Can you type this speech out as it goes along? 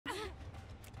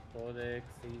Codex,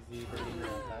 easy,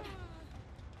 tak.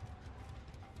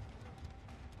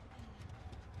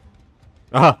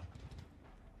 Aha!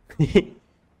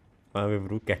 Máme v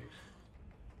ruke.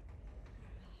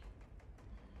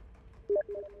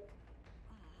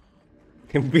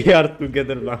 We are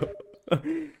together now.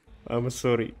 I'm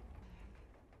sorry.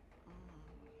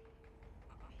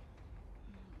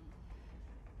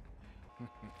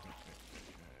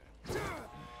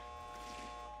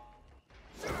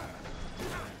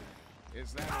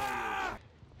 Is that all you?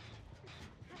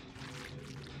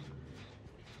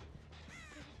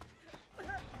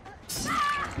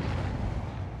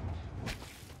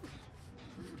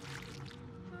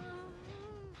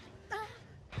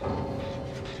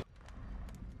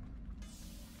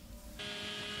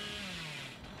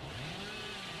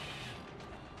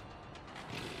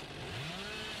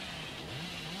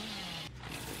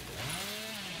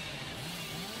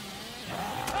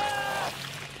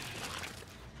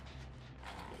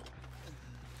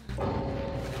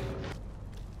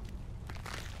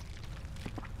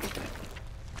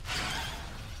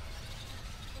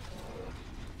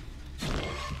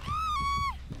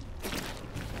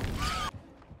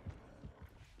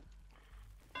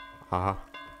 Aha.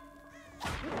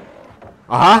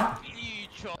 Aha!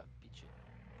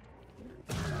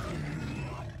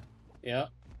 Jo.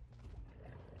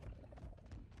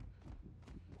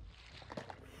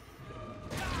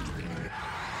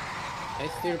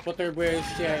 Esther potrebuje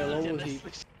ešte aj low hit.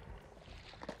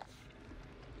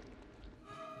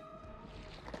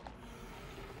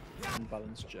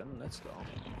 Unbalanced gen, let's go.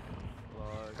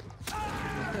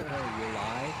 You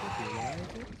like it? You like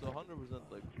it? It's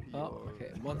 100% like pure. Oh,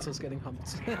 okay. Monster's getting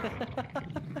humped.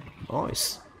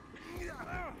 Nice.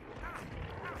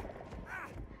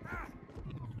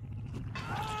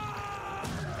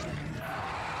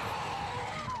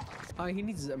 He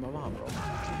needs his MMA, bro.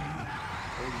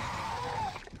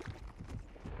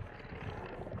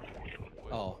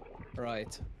 Oh,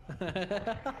 right.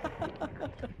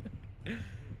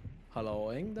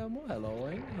 Helloing, demo?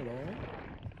 Helloing? Helloing?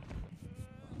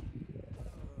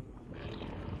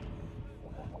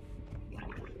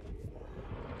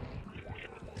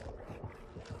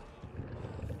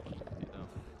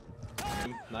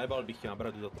 Najebal bych tě na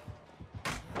bradu za to.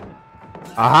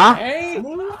 Aha! Hej!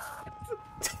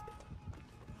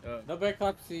 Dobre,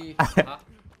 chlapci.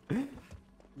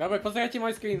 Dobre, pozerajte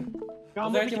môj screen.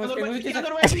 Pozerajte môj screen, pozrite sa.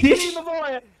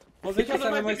 Pozrite sa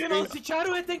na môj screen. Si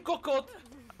čaruje ten kokot!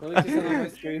 Pozrite sa na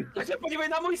môj screen. Takže podívej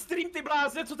na můj stream, ty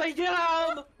blázne, co tady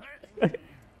dělám!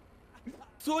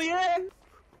 Co je?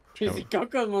 Ty si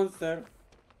kokot, monster.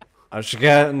 Až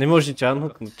ga nemôžem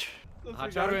čarnutnúť. Aha,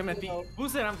 čarujeme ty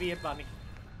buzerám vyjebaný.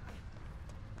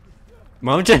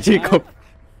 Mám ťa, Jacob.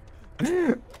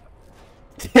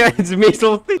 Ty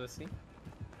zmizol ty.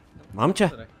 Mám ťa.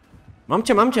 Mám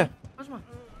ťa, mám ťa.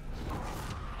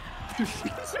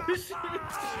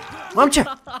 Mám ťa.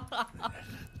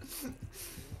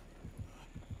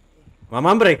 Mám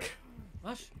unbreak.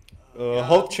 Máš?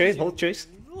 Hold chase, hold chase.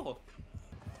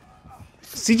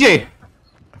 CJ.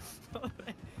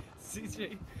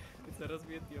 CJ, keď sa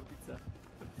rozbije ty opica.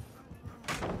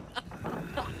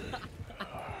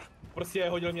 Prostě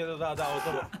hodil mě do záda o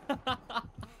toho.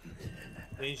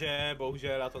 Jenže,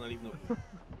 bohužel, já to nelíbnu.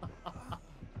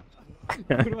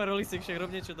 Kurva, roli si však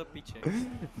rob niečo do piče.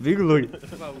 Vygluj.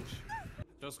 Kurva už.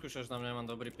 Čo skúšaš, tam nemám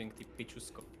dobrý ping, ty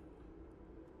pičusko.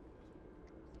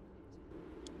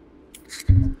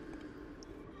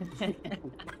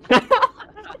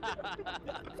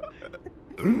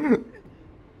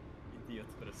 Idiot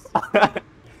proste.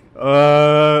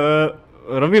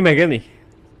 Robíme geny.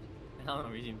 Áno,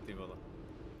 vidím, ty vole.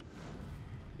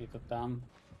 Je to tam.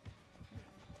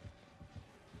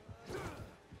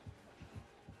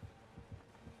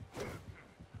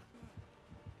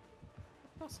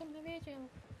 To som nevedel.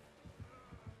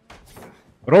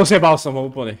 Rozjebal som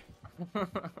ho úplne.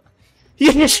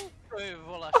 Ježiš! Oj,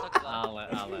 voláš takhle.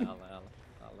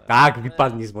 Ale. Tak,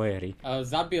 vypadni z mojej hry.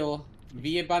 Zabil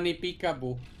vyjebaný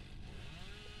Pikabu.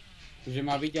 Že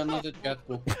ma videl na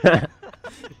začiatku.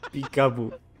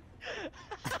 Pikabu.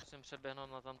 Musím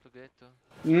přeběhnout na tamto gate.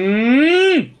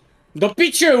 Do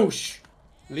piče už!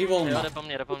 Livol Jo, ma. jde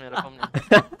po mně.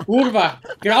 Kurva,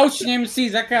 crouchnem si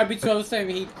za krabicu a dostajem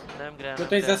hit. Nevím kde,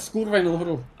 Toto je za skurvenú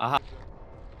hru. Aha.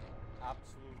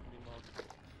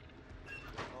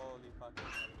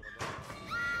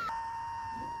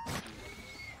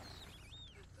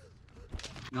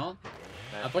 No,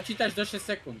 a počítaš do 6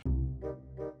 sekúnd.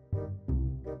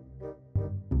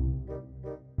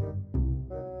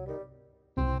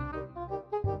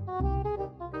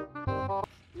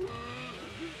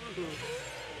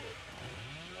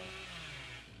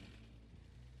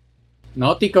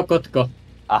 No ty kokotko.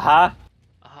 Aha.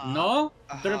 Aha. No,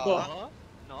 drbo.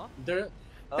 No.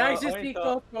 Takže oni si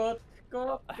to-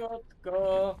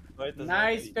 kokotko. Oni to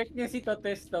Nice, zmenili. pekne si to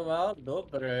testoval,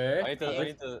 dobre. Oni to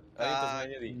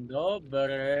zmenili.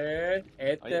 Dobre.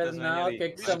 Eternal, zmenili.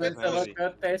 keď som Vyšpetlili.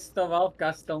 testoval v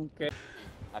customke.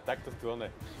 A takto tu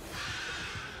one.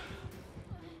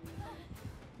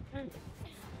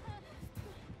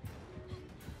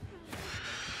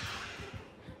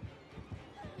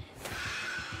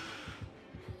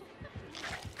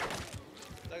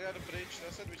 Tak já jdu pryč,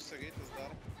 na sedmičce, gejte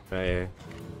zdar. Je.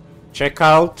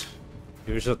 Checkout.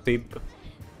 Už za typ.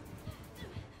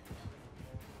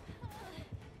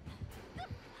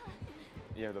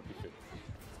 Idem do piče.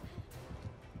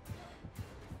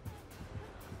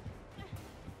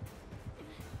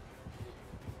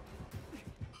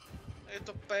 Je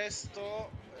to P100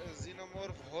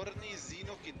 Xenomorph Horný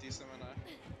Xenokitty se jmenuje.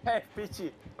 Hej,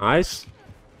 piči. Nice.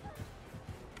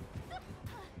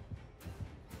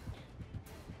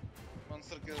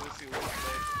 Monsterkill si uvědomí.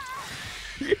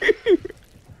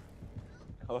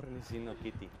 Horný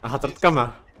Xenokitty. Aha,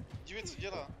 trtkama. Dívej, co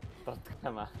dělá.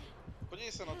 Trtkama.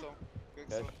 Podívej se na to. Jak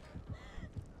Tak. se...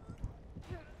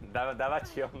 Dáva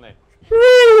ti one.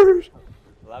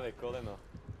 Ľavé koleno.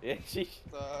 Ježiš.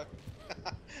 Tak.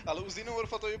 Ale u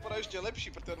Xenomorpha to vypadá ještě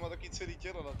lepší, protože on má taky celý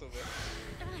tělo na tobě.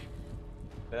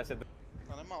 Teraz sa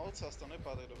A nemá ocas, to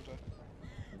nepádá dobře.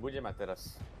 bude mať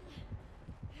teraz.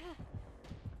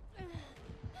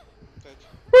 Teď.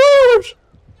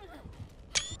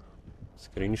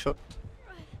 Screenshot.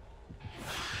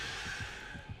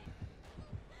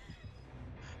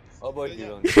 Oboj ti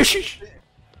veľmi. Ježiš.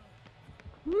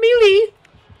 Milý.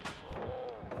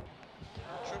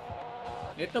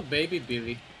 Je to Baby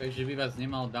Billy, takže by vás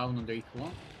nemal download rýchlo.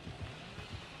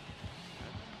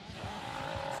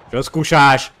 Čo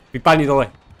skúšáš? Vypadni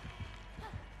dole.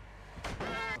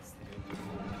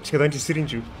 Počkaj, dám ti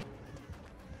syrinču.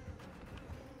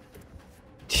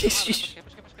 Ježiš.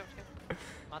 Počkej.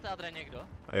 Máte adre někdo?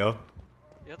 A jo?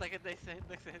 Jo, tak dej si.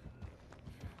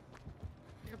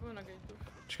 Já půjdu na gateu.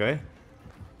 Počkaj.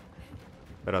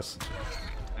 Teraz.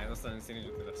 A ja dostanem si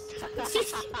niečo teraz.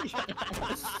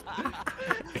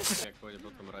 Jak pôjde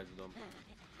potom rať v dom.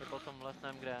 Je potom v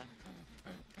lesném kde?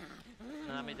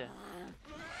 Nám jde.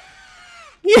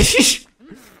 Ježiš!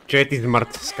 Čo je ty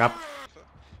zmrt skap?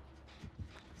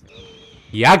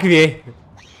 Jak vie?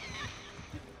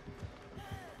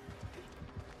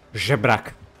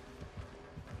 Žebrak.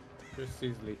 Čo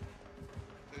si zlý.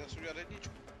 Tak já si udělat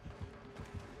jedničku.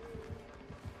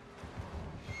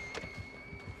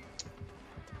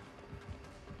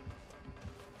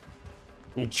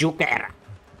 Joker.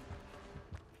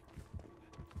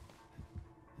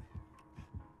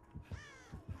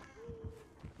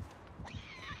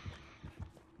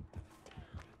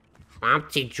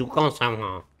 Chlapci, čukal som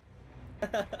ho.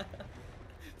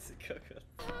 Si kokot.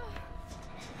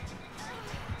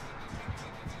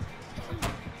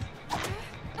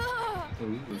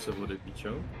 Co bude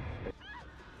píčou?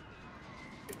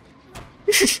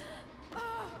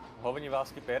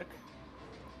 Hovnivalský perk.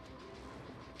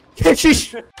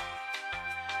 Ježiš!